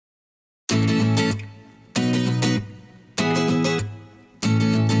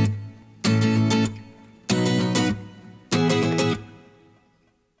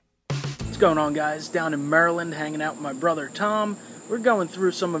going on, guys? Down in Maryland, hanging out with my brother Tom. We're going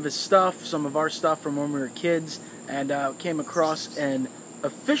through some of his stuff, some of our stuff from when we were kids, and came across an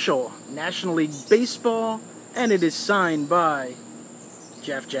official National League Baseball, and it is signed by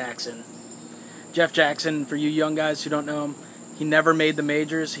Jeff Jackson. Jeff Jackson, for you young guys who don't know him, he never made the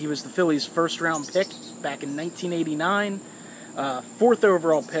majors. He was the Phillies' first-round pick back in 1989, fourth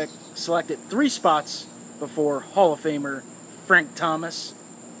overall pick, selected 3 spots before Hall of Famer Frank Thomas.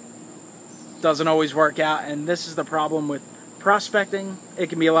 Doesn't always work out, and this is the problem with prospecting. It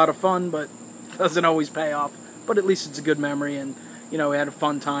can be a lot of fun, but doesn't always pay off. But at least it's a good memory, and we had a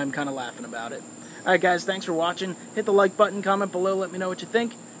fun time kind of laughing about it. Alright guys, thanks for watching. Hit the like button, comment below, let me know what you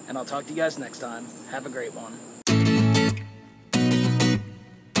think, and I'll talk to you guys next time. Have a great one.